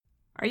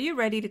Are you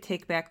ready to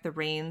take back the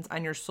reins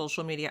on your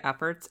social media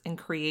efforts and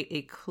create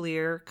a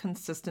clear,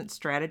 consistent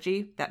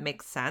strategy that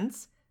makes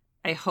sense?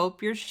 I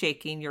hope you're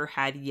shaking your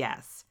head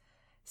yes.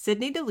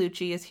 Sydney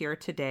DeLucci is here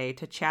today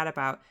to chat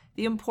about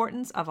the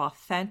importance of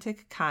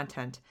authentic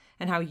content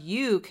and how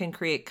you can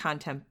create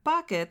content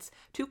buckets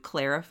to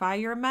clarify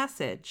your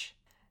message.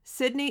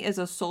 Sydney is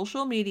a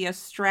social media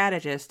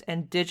strategist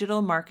and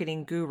digital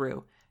marketing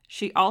guru.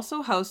 She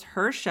also hosts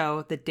her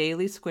show, the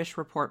Daily Squish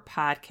Report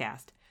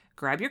podcast.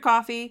 Grab your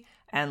coffee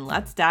and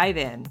let's dive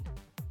in.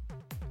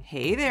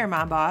 Hey there,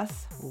 Mom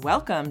Boss.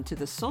 Welcome to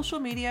the Social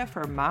Media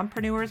for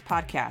Mompreneurs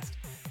podcast,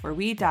 where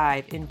we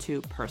dive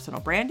into personal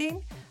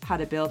branding, how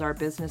to build our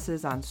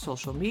businesses on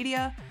social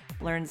media,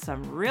 learn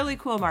some really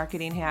cool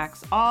marketing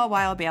hacks, all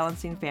while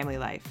balancing family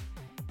life.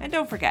 And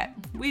don't forget,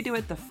 we do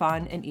it the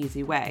fun and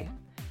easy way.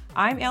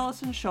 I'm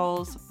Allison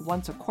Scholes,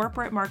 once a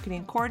corporate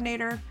marketing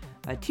coordinator,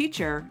 a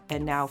teacher,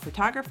 and now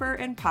photographer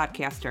and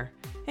podcaster.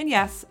 And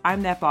yes,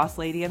 I'm that boss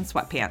lady in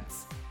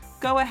sweatpants.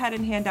 Go ahead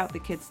and hand out the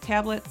kids'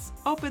 tablets,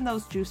 open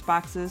those juice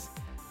boxes,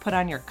 put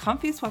on your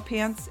comfy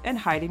sweatpants, and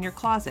hide in your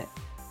closet.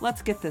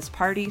 Let's get this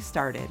party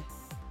started.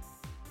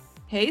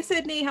 Hey,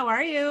 Sydney, how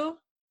are you?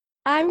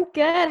 I'm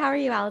good. How are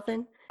you,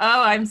 Allison?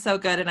 Oh, I'm so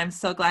good, and I'm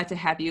so glad to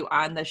have you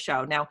on the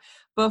show. Now,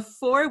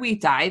 before we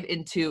dive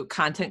into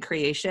content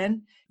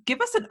creation,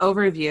 give us an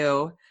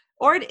overview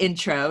or an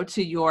intro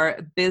to your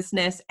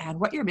business and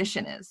what your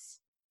mission is.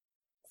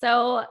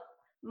 So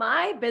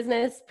my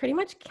business pretty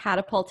much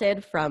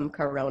catapulted from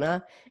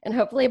Corona, and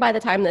hopefully by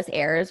the time this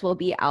airs, we'll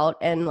be out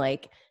and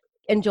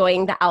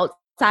enjoying the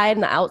outside,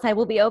 and the outside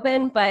will be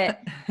open. But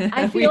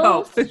I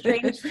feel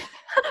strange,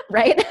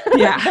 right?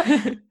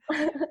 Yeah.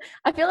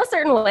 I feel a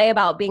certain way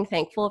about being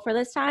thankful for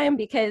this time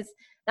because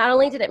not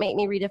only did it make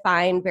me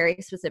redefine very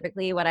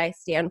specifically what I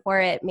stand for,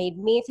 it made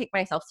me take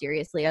myself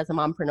seriously as a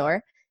mompreneur.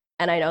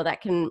 And I know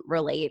that can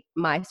relate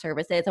my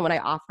services and what I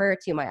offer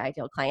to my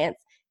ideal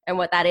clients. And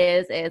what that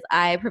is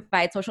I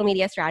provide social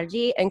media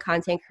strategy and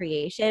content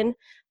creation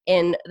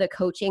in the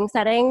coaching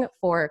setting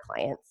for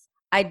clients.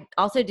 I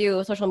also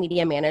do social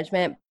media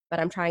management, but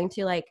I'm trying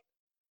to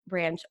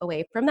branch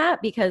away from that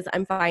because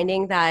I'm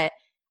finding that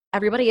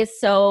everybody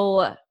is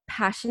so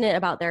passionate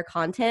about their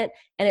content,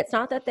 and it's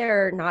not that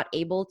they're not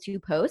able to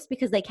post,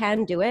 because they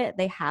can do it.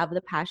 They have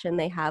the passion,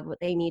 they have what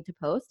they need to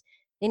post.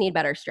 They need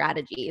better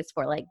strategies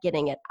for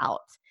getting it out.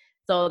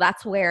 So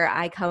that's where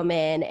I come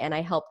in and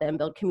I help them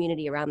build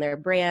community around their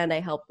brand.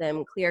 I help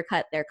them clear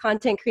cut their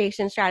content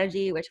creation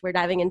strategy, which we're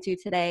diving into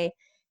today,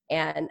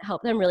 and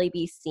help them really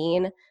be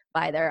seen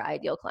by their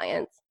ideal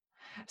clients.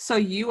 So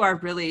you are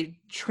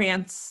really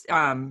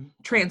transforming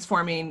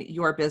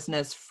your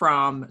business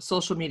from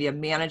social media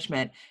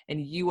management,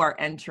 and you are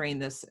entering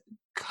this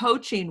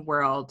coaching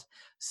world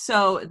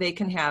so they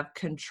can have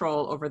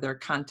control over their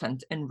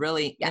content and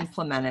really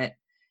implement it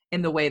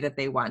in the way that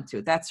they want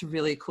to. That's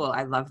really cool.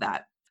 I love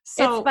that.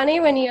 So it's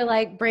funny when you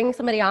bring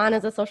somebody on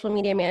as a social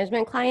media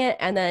management client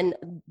and then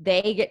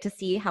they get to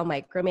see how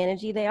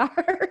micromanagey they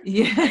are.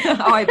 Yeah.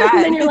 Oh, I bet.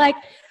 And then you're like,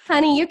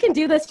 honey, you can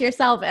do this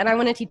yourself and I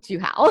want to teach you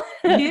how.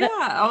 Yeah.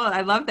 Oh,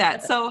 I love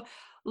that. So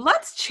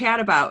let's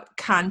chat about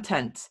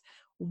content.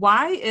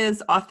 Why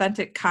is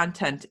authentic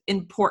content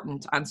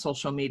important on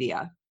social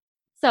media?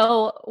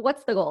 So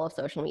what's the goal of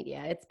social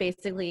media? It's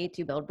basically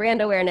to build brand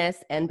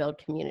awareness and build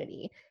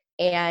community.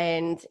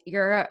 And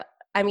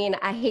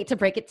I hate to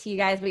break it to you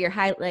guys, but your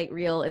highlight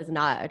reel is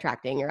not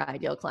attracting your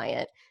ideal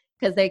client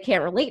because they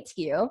can't relate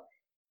to you.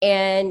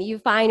 And you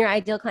find your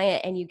ideal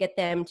client and you get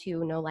them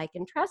to know, like,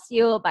 and trust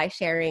you by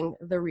sharing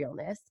the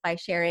realness, by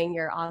sharing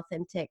your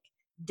authentic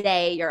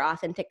day, your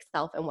authentic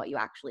self, and what you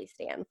actually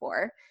stand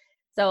for.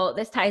 So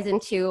this ties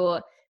into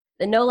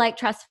the know, like,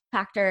 trust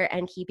factor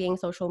and keeping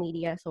social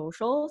media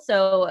social.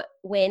 So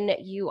when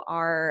you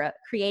are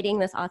creating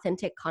this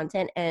authentic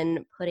content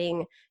and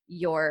putting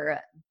your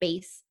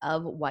base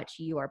of what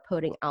you are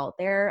putting out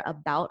there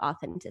about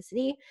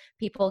authenticity,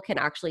 people can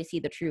actually see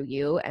the true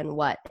you and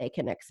what they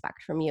can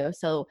expect from you.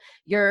 So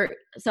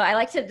I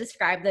like to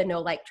describe the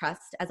know, like,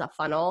 trust as a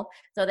funnel.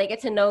 So they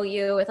get to know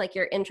you with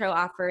your intro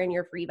offer and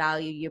your free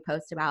value you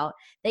post about.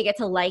 They get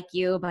to like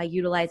you by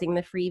utilizing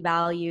the free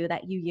value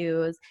that you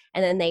use,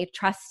 and then they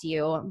trust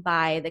you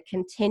by the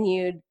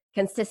continued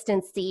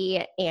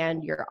consistency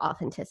and your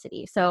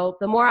authenticity. So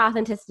the more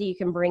authenticity you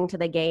can bring to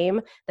the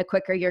game, the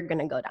quicker you're going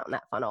to go down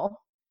that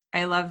funnel.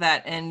 I love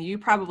that. And you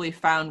probably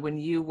found when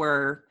you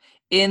were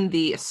in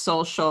the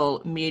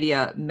social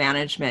media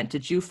management,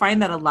 did you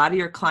find that a lot of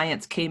your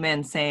clients came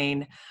in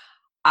saying,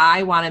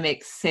 I want to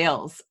make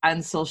sales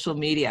on social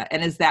media?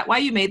 And is that why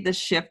you made the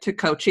shift to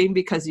coaching?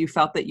 Because you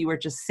felt that you were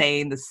just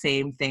saying the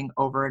same thing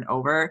over and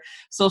over?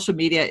 Social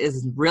media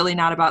is really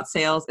not about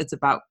sales. It's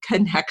about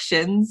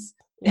connections.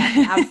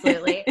 Yes,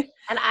 absolutely.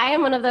 And I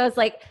am one of those,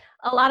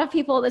 a lot of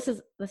people, this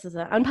is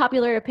an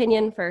unpopular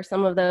opinion for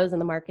some of those in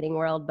the marketing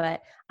world,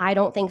 but I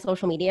don't think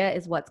social media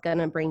is what's going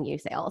to bring you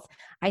sales.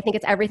 I think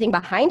it's everything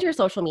behind your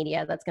social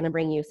media that's going to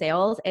bring you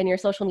sales, and your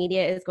social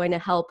media is going to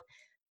help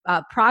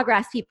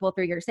progress people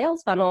through your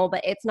sales funnel,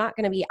 but it's not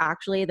going to be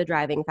actually the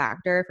driving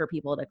factor for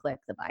people to click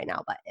the buy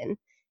now button.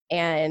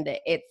 And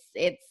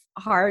it's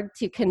hard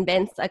to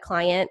convince a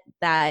client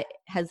that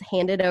has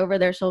handed over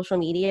their social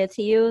media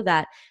to you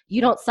that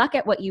you don't suck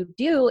at what you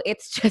do.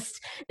 It's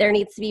just there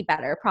needs to be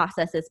better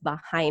processes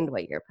behind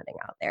what you're putting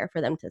out there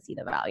for them to see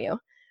the value.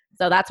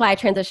 So that's why I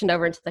transitioned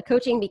over into the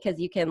coaching, because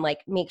you can like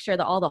make sure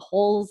that all the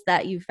holes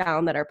that you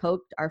found that are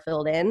poked are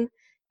filled in,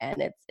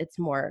 and it's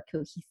more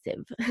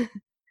cohesive.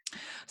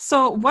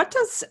 So what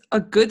does a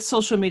good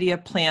social media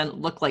plan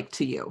look like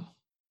to you?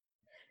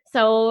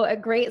 So a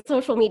great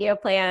social media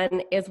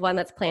plan is one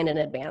that's planned in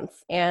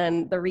advance.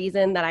 And the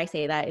reason that I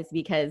say that is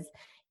because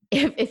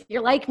if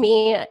you're like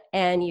me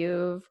and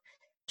you've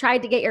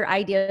tried to get your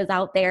ideas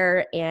out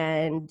there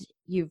and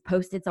you've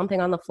posted something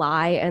on the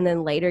fly and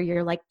then later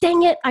you're like,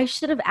 dang it, I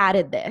should have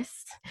added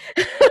this.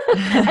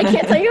 I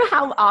can't tell you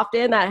how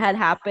often that had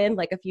happened.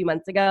 Like a few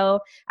months ago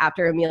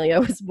after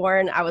Amelia was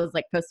born, I was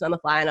like posting on the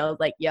fly and I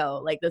was like, yo,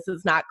 like this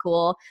is not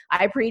cool.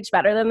 I preach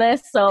better than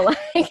this. So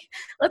like,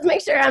 let's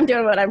make sure I'm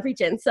doing what I'm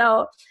preaching.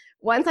 So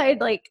once I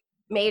like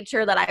made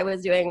sure that I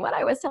was doing what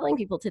I was telling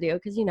people to do,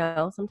 because, you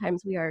know,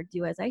 sometimes we are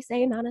do as I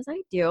say, not as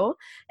I do.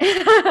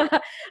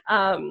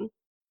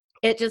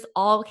 It just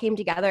all came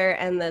together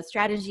and the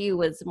strategy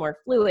was more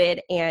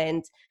fluid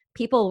and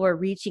people were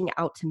reaching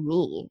out to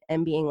me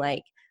and being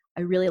like,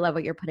 I really love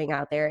what you're putting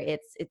out there.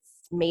 It's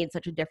made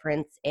such a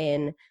difference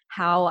in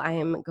how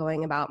I'm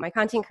going about my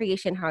content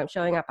creation, how I'm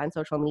showing up on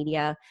social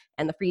media,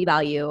 and the free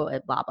value,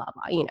 blah, blah,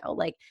 blah. You know,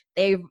 like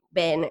they've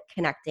been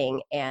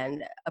connecting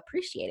and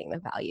appreciating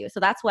the value.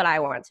 So that's what I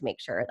want to make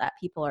sure that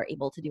people are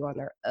able to do on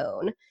their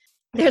own.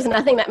 There's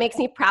nothing that makes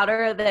me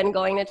prouder than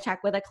going to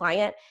check with a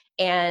client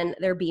and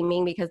they're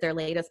beaming because their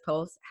latest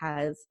post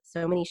has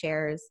so many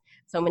shares,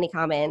 so many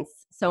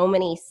comments, so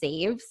many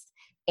saves.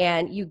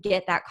 And you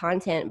get that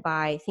content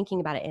by thinking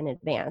about it in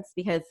advance.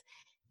 Because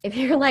if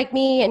you're like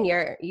me and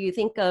you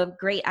think of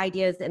great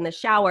ideas in the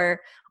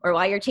shower or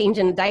while you're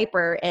changing a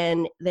diaper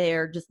and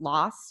they're just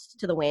lost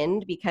to the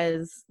wind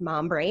because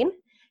mom brain,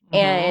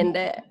 and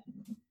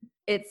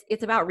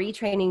it's about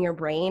retraining your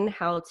brain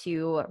how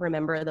to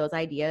remember those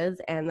ideas.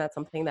 And that's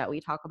something that we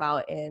talk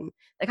about in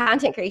the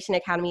Content Creation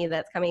Academy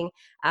that's coming,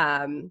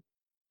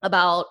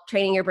 about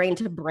training your brain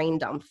to brain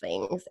dump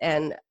things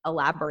and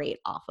elaborate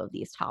off of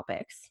these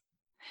topics.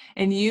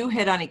 And you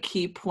hit on a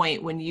key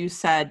point when you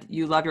said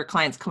you love your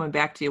clients coming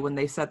back to you when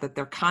they said that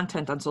their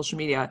content on social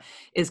media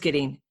is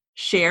getting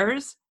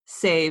shares,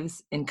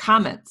 saves, and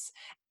comments.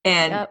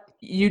 And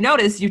you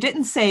notice you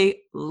didn't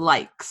say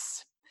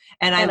likes.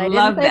 And I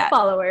love that.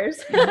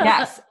 Followers.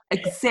 Yes,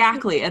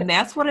 exactly. And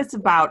that's what it's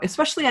about,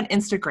 especially on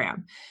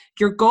Instagram.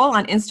 Your goal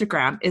on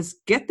Instagram is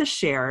get the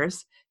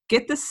shares,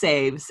 get the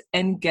saves,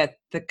 and get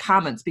the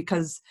comments,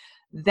 because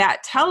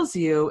that tells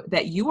you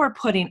that you are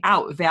putting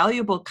out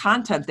valuable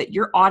content that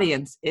your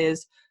audience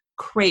is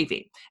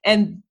craving.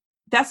 And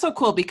that's so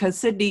cool because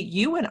Sydney,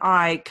 you and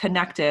I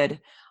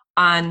connected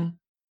on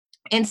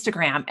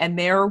Instagram, and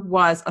there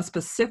was a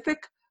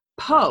specific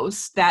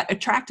post that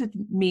attracted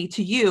me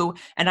to you,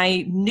 and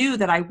I knew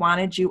that I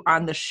wanted you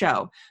on the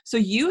show. So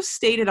you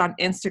stated on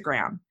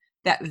Instagram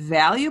that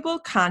valuable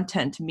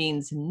content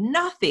means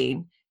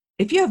nothing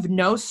if you have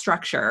no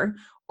structure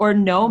or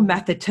no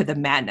method to the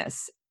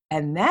madness.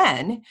 And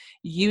then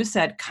you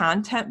said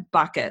content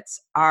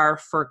buckets are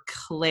for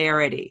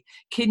clarity.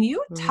 Can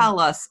you tell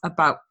us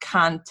about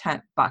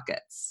content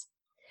buckets?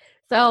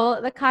 So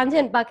the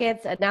content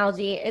buckets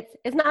analogy,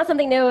 it's not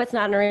something new. It's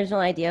not an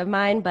original idea of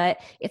mine, but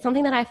it's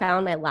something that I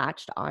found I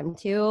latched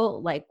onto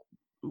like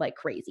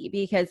crazy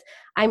because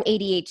I'm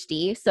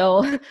ADHD.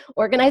 So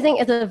organizing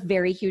is a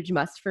very huge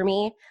must for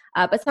me.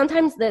 But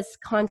sometimes this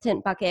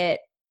content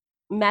bucket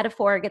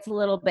metaphor gets a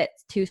little bit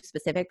too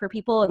specific for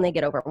people and they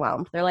get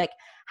overwhelmed. They're like,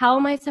 how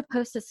am I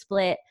supposed to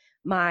split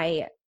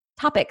my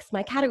topics,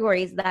 my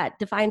categories that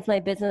defines my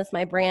business,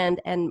 my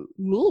brand, and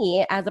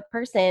me as a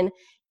person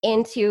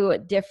into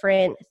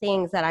different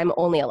things that I'm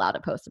only allowed to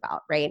post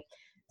about, right?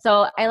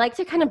 So I like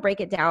to kind of break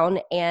it down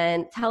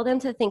and tell them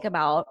to think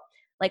about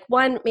like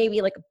one,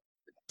 maybe like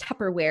a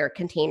Tupperware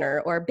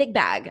container or a big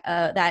bag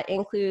that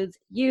includes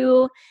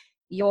you,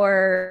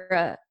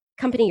 your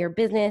company, your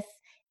business,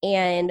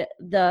 and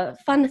the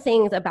fun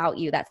things about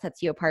you that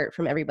sets you apart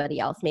from everybody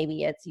else.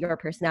 Maybe it's your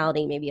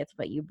personality, maybe it's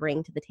what you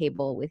bring to the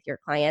table with your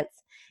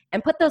clients,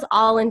 and put those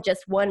all in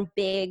just one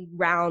big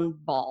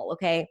round ball,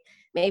 okay?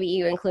 Maybe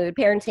you include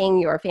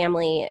parenting, your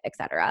family,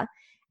 etc.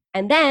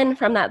 And then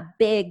from that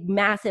big,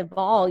 massive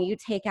ball, you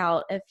take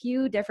out a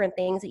few different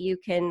things that you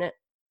can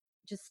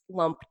just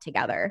lump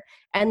together.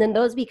 And then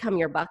those become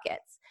your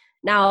buckets.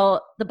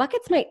 Now, the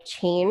buckets might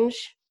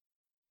change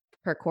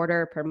per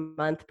quarter, per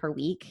month, per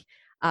week.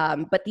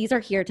 But these are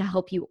here to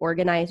help you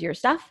organize your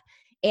stuff.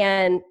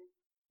 And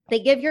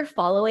they give your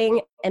following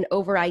an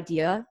over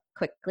idea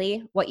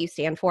quickly what you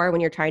stand for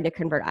when you're trying to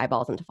convert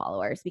eyeballs into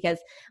followers. Because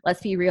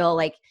let's be real,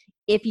 like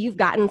if you've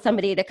gotten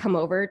somebody to come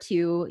over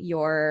to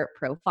your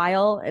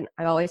profile, and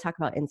I always talk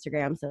about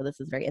Instagram, so this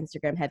is very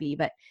Instagram heavy,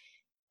 but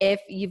if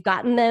you've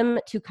gotten them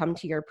to come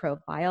to your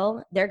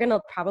profile, they're going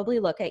to probably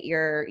look at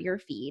your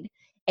feed,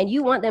 and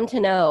you want them to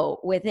know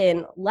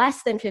within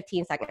less than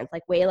 15 seconds,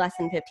 like way less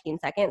than 15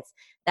 seconds,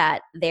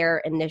 that their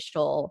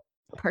initial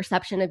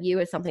perception of you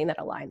is something that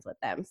aligns with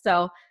them.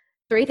 So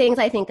 3 things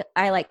I think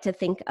I like to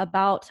think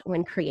about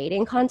when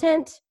creating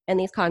content and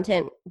these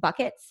content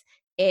buckets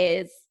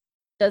is,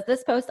 does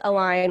this post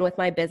align with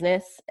my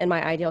business and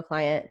my ideal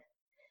client?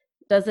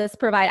 Does this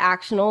provide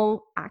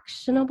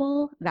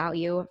actionable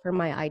value for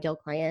my ideal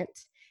client?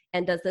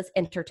 And does this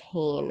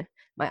entertain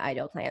my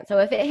ideal client? So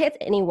if it hits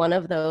any one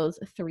of those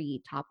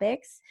 3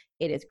 topics,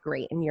 it is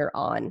great and you're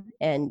on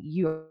and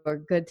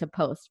you're good to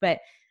post. But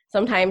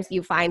sometimes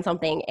you find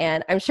something,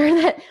 and I'm sure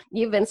that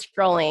you've been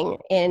scrolling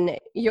in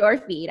your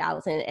feed,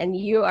 Allison, and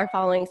you are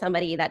following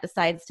somebody that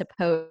decides to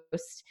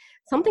post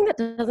something that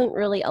doesn't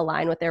really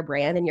align with their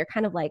brand. And you're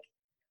kind of like,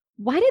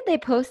 why did they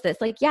post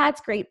this? Like, yeah,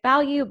 it's great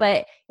value,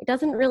 but it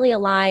doesn't really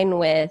align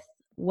with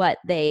what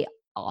they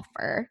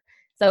offer.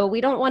 So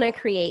we don't want to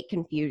create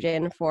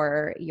confusion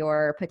for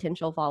your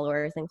potential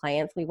followers and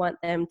clients. We want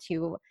them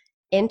to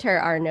enter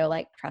our know,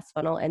 like, trust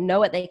funnel and know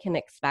what they can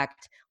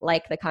expect,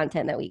 like the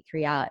content that we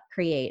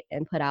create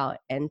and put out,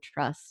 and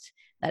trust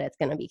that it's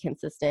going to be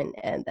consistent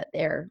and that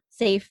they're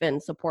safe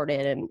and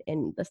supported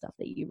in the stuff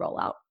that you roll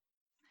out.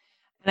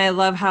 And I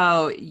love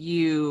how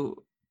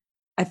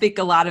I think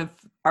a lot of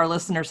our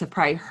listeners have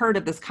probably heard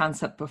of this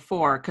concept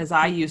before, because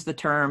I use the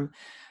term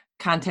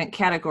content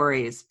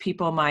categories.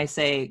 People might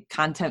say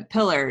content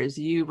pillars.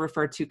 You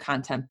refer to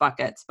content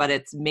buckets, but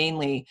it's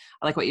mainly,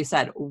 like what you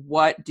said,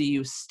 what do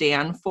you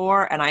stand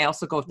for? And I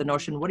also go with the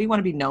notion, what do you want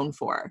to be known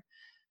for?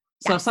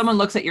 So if someone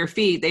looks at your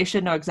feed, they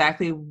should know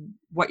exactly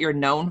what you're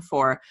known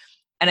for.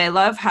 And I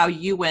love how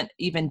you went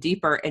even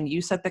deeper and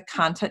you said the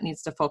content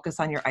needs to focus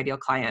on your ideal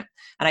client.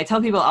 And I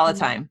tell people all the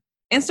time,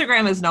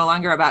 Instagram is no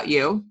longer about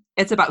you.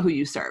 It's about who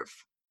you serve.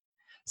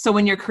 So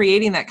when you're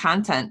creating that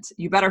content,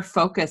 you better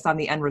focus on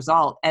the end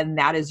result. And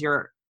that is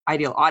your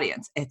ideal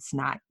audience. It's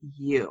not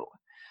you.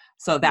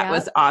 So that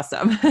was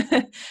awesome.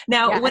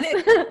 Now, when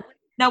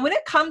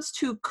it comes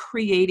to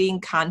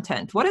creating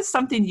content, what is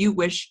something you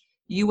wish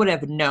you would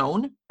have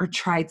known or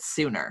tried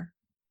sooner?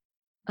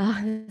 Oh,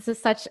 this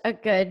is such a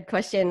good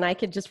question. I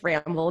could just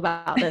ramble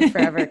about this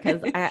forever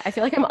because I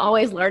feel like I'm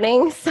always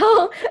learning.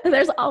 So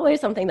there's always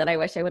something that I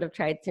wish I would have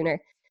tried sooner.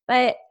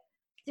 But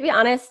to be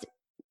honest,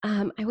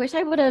 I wish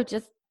I would have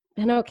just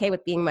been okay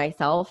with being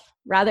myself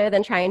rather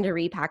than trying to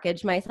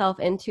repackage myself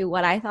into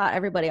what I thought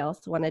everybody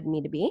else wanted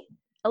me to be.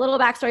 A little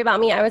backstory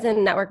about me. I was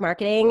in network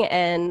marketing,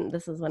 and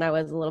this is when I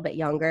was a little bit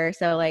younger.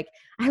 So like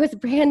I was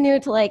brand new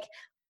to like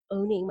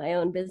owning my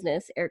own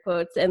business, air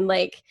quotes, and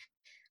like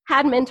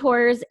had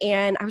mentors,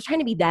 and I was trying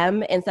to be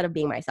them instead of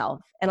being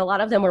myself. And a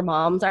lot of them were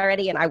moms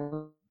already, and I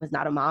was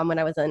not a mom when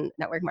I was in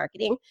network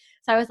marketing.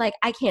 So I was like,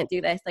 I can't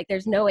do this. Like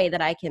there's no way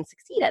that I can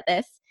succeed at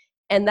this.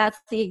 And that's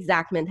the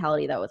exact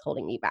mentality that was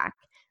holding me back.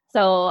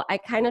 So I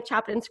kind of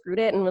chopped and screwed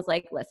it and was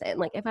like, listen,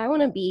 like if I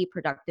want to be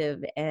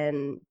productive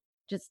and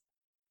just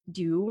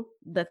do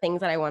the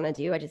things that I want to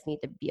do, I just need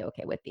to be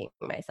okay with being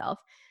myself.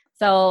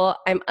 So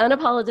I'm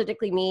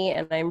unapologetically me,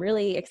 and I'm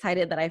really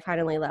excited that I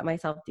finally let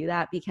myself do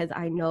that, because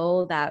I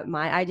know that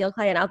my ideal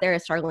client out there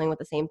is struggling with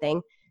the same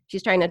thing.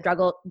 She's trying to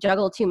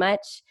juggle too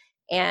much,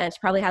 and she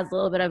probably has a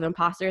little bit of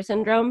imposter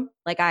syndrome,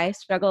 like I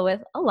struggle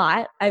with a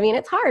lot. I mean,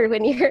 it's hard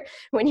when you're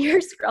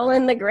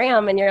scrolling the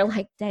gram and you're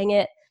like, dang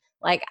it,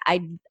 like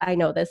I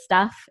know this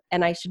stuff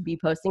and I should be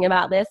posting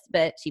about this,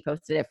 but she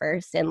posted it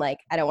first, and like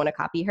I don't want to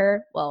copy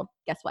her. Well,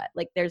 guess what?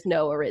 Like there's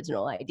no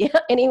original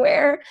idea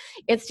anywhere.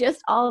 It's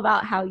just all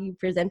about how you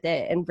present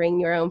it and bring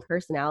your own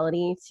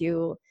personality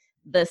to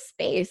the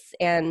space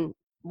and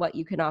what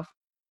you can offer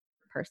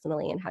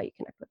personally and how you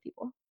connect with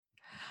people.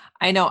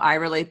 I know I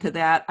relate to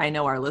that. I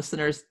know our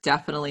listeners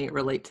definitely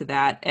relate to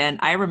that. And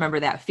I remember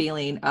that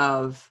feeling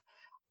of,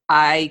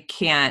 I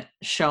can't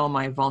show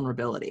my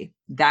vulnerability.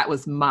 That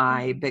was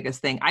my biggest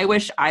thing. I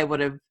wish I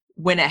would have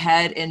went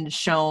ahead and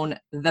shown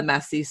the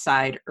messy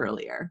side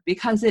earlier,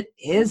 because it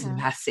is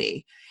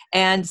messy.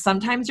 And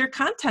sometimes your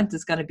content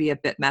is going to be a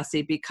bit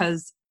messy,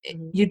 because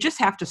you just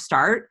have to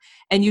start,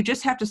 and you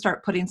just have to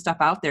start putting stuff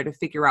out there to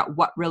figure out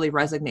what really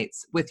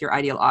resonates with your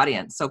ideal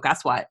audience. So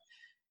guess what?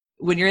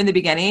 When you're in the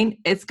beginning,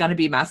 it's going to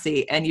be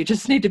messy, and you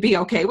just need to be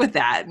okay with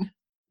that.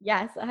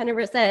 Yes,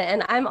 100%.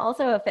 And I'm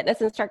also a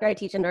fitness instructor. I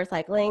teach indoor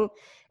cycling.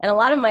 And a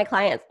lot of my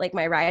clients, like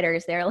my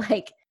riders, they're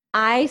like,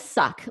 I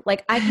suck.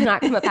 Like, I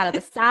cannot come up out of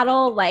the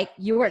saddle. Like,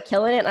 you are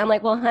killing it. And I'm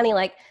like, well, honey,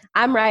 like,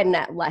 I'm riding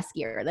at less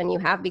gear than you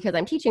have, because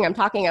I'm teaching, I'm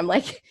talking, I'm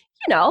like,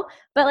 but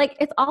like,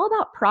 it's all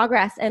about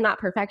progress and not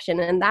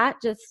perfection. And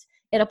that just,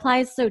 it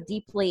applies so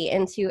deeply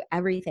into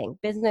everything: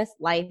 business,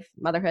 life,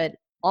 motherhood,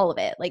 all of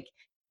it. Like,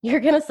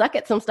 you're going to suck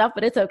at some stuff,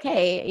 but it's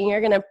okay. And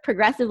you're going to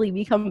progressively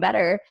become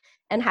better.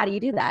 And how do you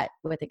do that?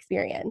 With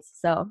experience.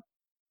 So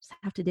just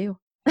have to do.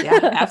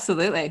 Yeah,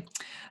 absolutely.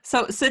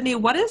 So Sydney,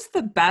 what is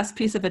the best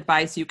piece of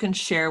advice you can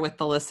share with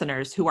the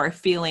listeners who are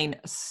feeling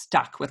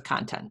stuck with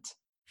content?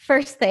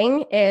 First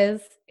thing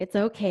is, it's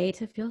okay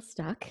to feel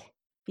stuck.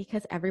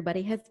 because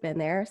everybody has been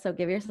there. So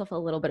give yourself a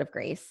little bit of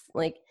grace.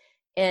 Like,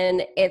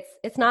 and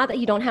it's not that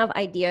you don't have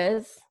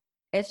ideas.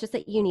 It's just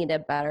that you need a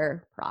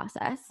better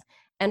process.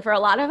 And for a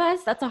lot of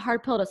us, that's a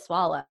hard pill to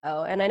swallow.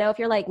 And I know if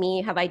you're like me,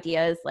 you have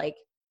ideas like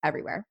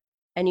everywhere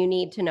and you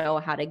need to know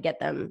how to get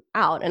them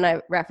out. And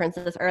I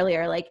referenced this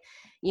earlier, like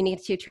you need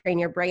to train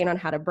your brain on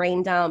how to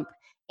brain dump.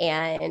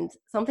 And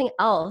something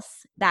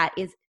else that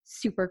is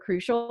super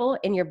crucial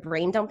in your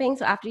brain dumping.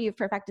 So after you've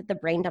perfected the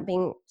brain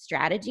dumping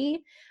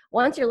strategy,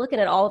 once you're looking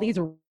at all these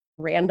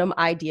random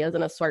ideas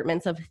and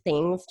assortments of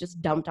things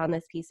just dumped on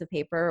this piece of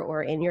paper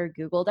or in your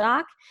Google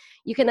Doc,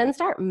 you can then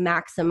start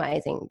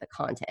maximizing the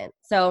content.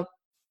 So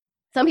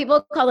some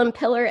people call them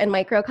pillar and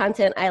micro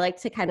content. I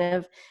like to kind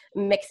of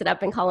mix it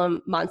up and call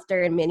them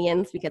monster and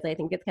minions because I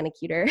think it's kind of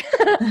cuter.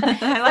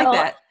 I like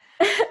that.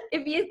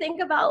 If you think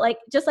about like,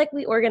 just like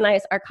we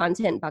organize our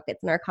content buckets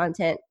and our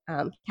content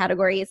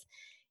categories,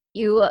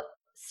 you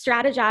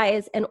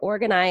strategize and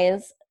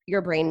organize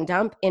your brain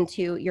dump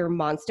into your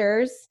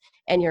monsters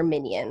and your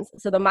minions.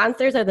 So the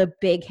monsters are the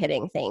big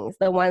hitting things,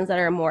 the ones that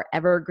are more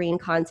evergreen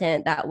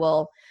content that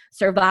will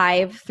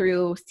survive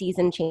through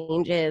season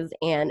changes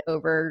and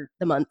over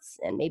the months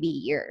and maybe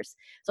years.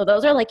 So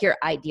those are like your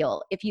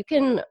ideal. If you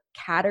can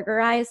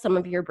categorize some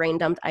of your brain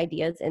dumped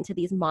ideas into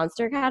these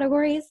monster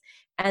categories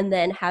and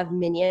then have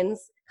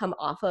minions come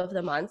off of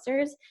the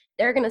monsters,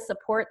 they're going to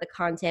support the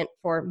content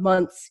for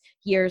months,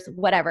 years,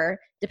 whatever,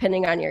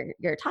 depending on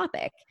your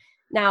topic.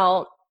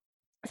 Now,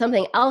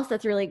 something else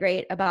that's really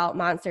great about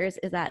monsters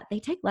is that they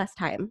take less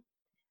time.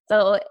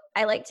 So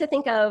I like to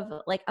think of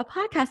like a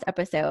podcast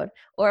episode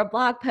or a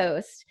blog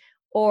post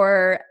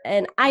or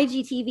an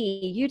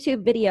IGTV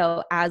YouTube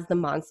video as the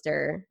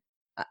monster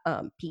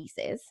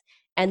pieces.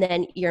 And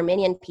then your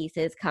minion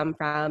pieces come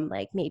from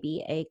like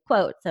maybe a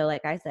quote. So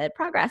like I said,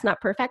 progress, not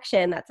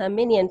perfection. That's a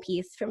minion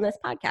piece from this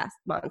podcast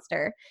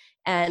monster,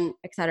 and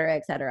et cetera,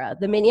 et cetera.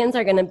 The minions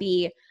are going to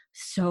be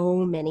so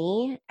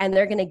many and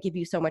they're going to give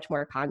you so much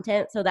more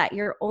content so that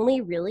you're only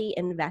really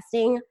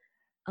investing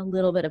a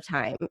little bit of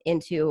time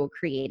into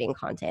creating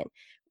content,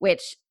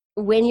 which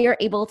when you're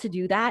able to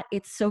do that,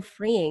 it's so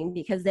freeing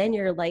because then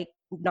you're like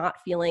not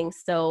feeling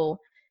so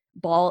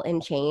ball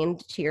and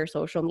chained to your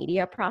social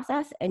media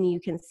process and you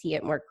can see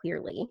it more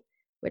clearly,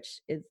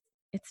 which is,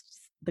 it's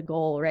just the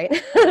goal,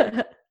 right?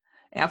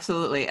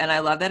 Absolutely. And I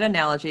love that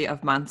analogy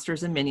of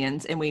monsters and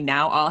minions. And we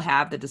now all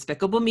have the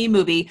Despicable Me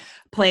movie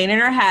playing in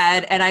our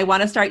head. And I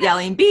want to start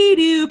yelling,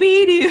 be-doo,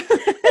 be-doo.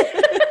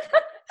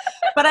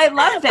 But I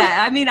love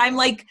that. I mean, I'm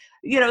like,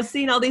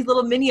 seeing all these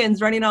little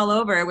minions running all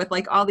over with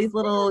like all these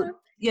little,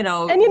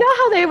 And you know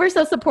how they were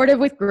so supportive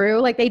with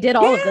Gru? Like they did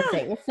all of the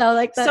things. So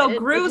like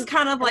Gru's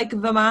kind of like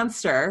the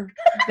monster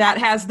that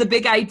has the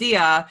big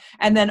idea.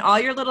 And then all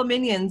your little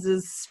minions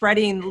is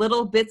spreading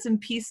little bits and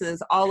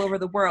pieces all over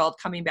the world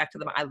coming back to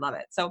them. I love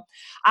it. So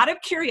out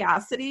of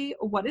curiosity,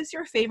 what is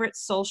your favorite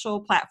social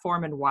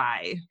platform and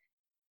why?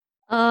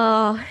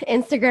 Oh,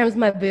 Instagram's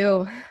my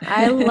boo.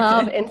 I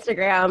love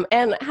Instagram.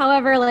 And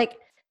however, like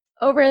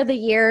over the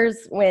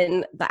years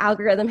when the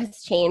algorithm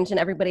has changed and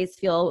everybody's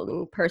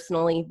feeling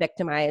personally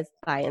victimized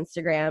by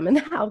Instagram and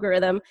the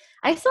algorithm,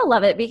 I still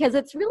love it because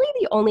it's really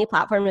the only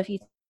platform, if you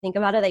think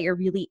about it, that you're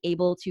really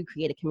able to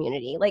create a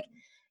community. Like,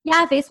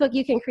 yeah, Facebook,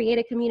 you can create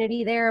a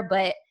community there,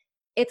 but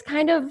it's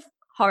kind of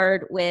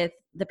hard with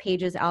the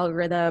page's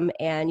algorithm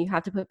and you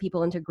have to put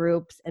people into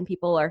groups and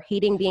people are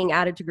hating being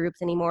added to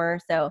groups anymore.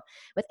 So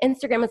with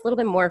Instagram, it's a little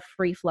bit more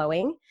free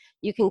flowing.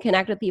 You can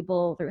connect with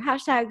people through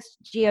hashtags,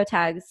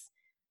 geotags,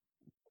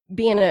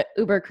 being an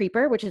Uber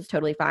creeper, which is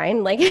totally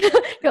fine. Like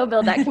go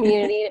build that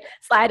community,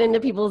 slide into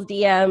people's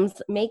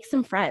DMs, make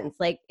some friends.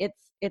 Like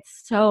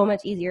it's so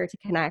much easier to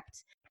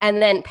connect.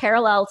 And then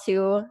parallel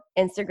to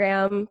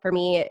Instagram for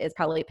me is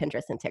probably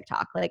Pinterest and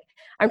TikTok. Like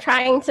I'm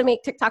trying to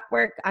make TikTok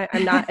work.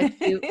 I'm not a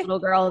cute little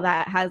girl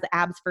that has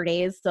abs for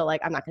days. So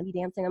like I'm not going to be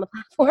dancing on the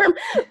platform,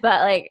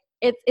 but like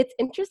it's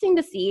interesting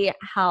to see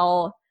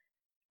how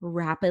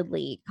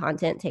rapidly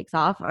content takes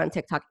off on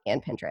TikTok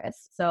and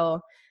Pinterest. So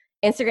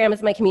Instagram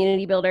is my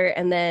community builder,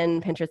 and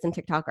then Pinterest and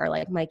TikTok are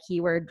like my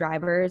keyword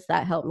drivers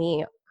that help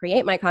me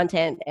create my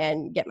content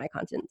and get my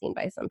content seen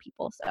by some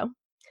people. So,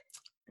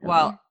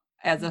 well,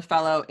 as a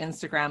fellow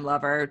Instagram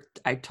lover,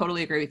 I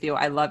totally agree with you.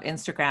 I love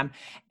Instagram.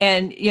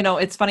 And,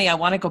 it's funny. I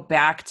want to go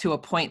back to a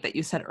point that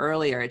you said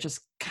earlier. It just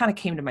kind of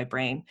came to my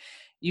brain.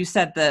 You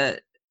said the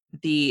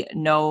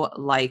know,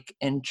 like,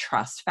 and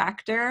trust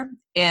factor.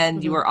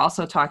 And you were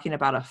also talking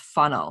about a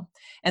funnel.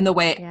 And the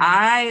way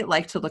I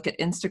like to look at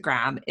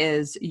Instagram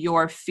is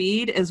your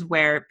feed is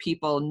where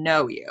people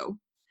know you.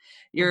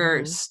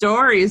 Your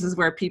stories is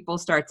where people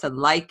start to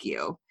like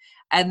you.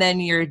 And then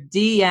your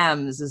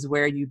DMs is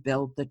where you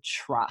build the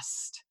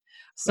trust.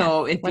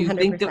 So if you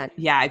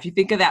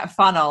think of that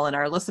funnel and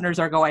our listeners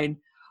are going,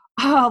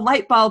 oh,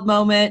 light bulb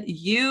moment,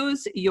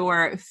 use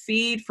your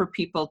feed for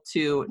people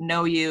to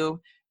know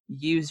you,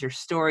 use your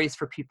stories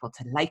for people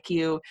to like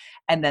you.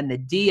 And then the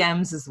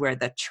DMs is where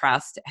the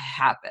trust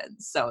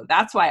happens. So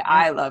that's why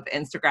I love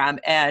Instagram.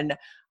 And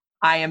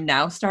I am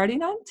now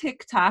starting on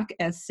TikTok,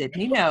 as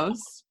Sydney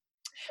knows.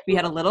 We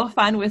had a little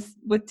fun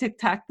with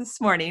TikTok this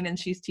morning, and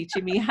she's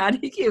teaching me how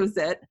to use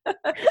it.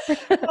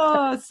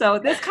 Oh, so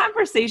this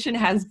conversation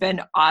has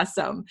been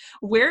awesome.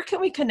 Where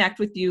can we connect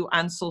with you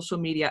on social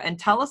media? And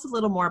tell us a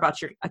little more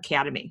about your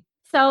academy.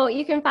 So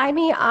you can find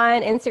me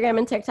on Instagram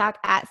and TikTok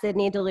at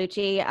Sydney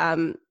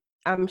DeLucci.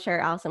 I'm sure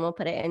Allison will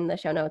put it in the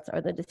show notes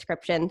or the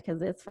description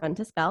because it's fun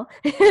to spell.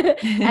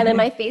 And then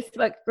my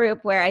Facebook group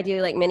where I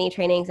do like mini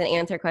trainings and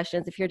answer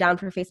questions. If you're down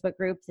for Facebook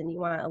groups and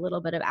you want a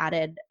little bit of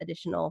added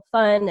additional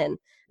fun and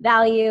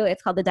value,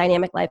 it's called the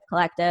Dynamic Life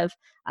Collective.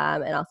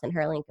 And I'll send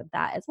her a link of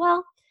that as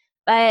well.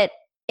 But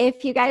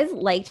if you guys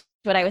liked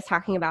what I was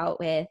talking about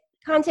with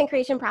content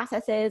creation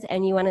processes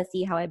and you want to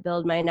see how I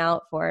build mine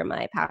out for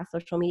my past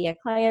social media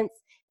clients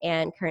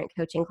and current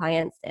coaching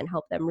clients and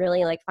help them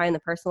really like find the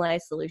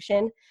personalized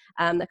solution,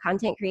 the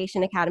Content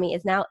Creation Academy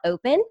is now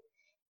open.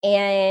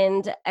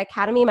 And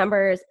Academy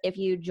members, if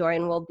you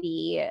join, will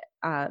be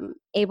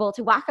able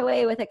to walk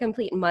away with a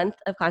complete month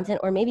of content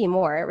or maybe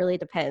more. It really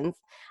depends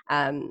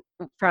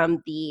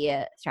from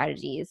the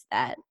strategies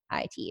that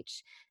I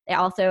teach. They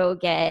also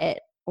get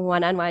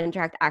one-on-one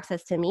direct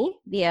access to me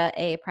via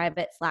a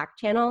private Slack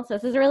channel. So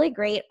this is a really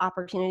great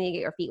opportunity to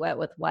get your feet wet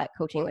with what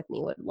coaching with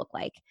me would look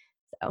like.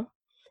 So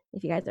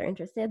if you guys are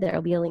interested, there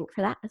will be a link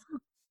for that as well.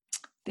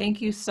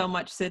 Thank you so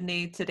much,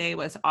 Sydney. Today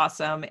was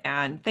awesome.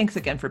 And thanks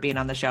again for being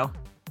on the show.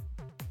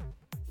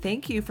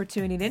 Thank you for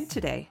tuning in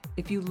today.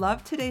 If you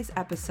loved today's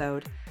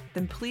episode,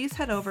 then please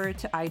head over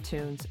to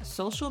iTunes,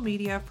 social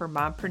media for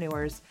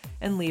mompreneurs,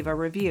 and leave a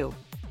review.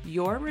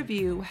 Your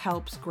review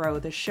helps grow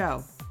the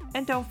show.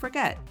 And don't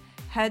forget,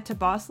 head to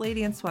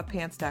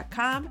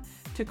bossladyandsweatpants.com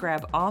to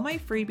grab all my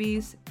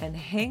freebies and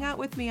hang out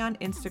with me on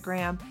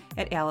Instagram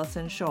at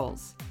Allison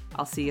Scholes.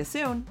 I'll see you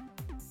soon.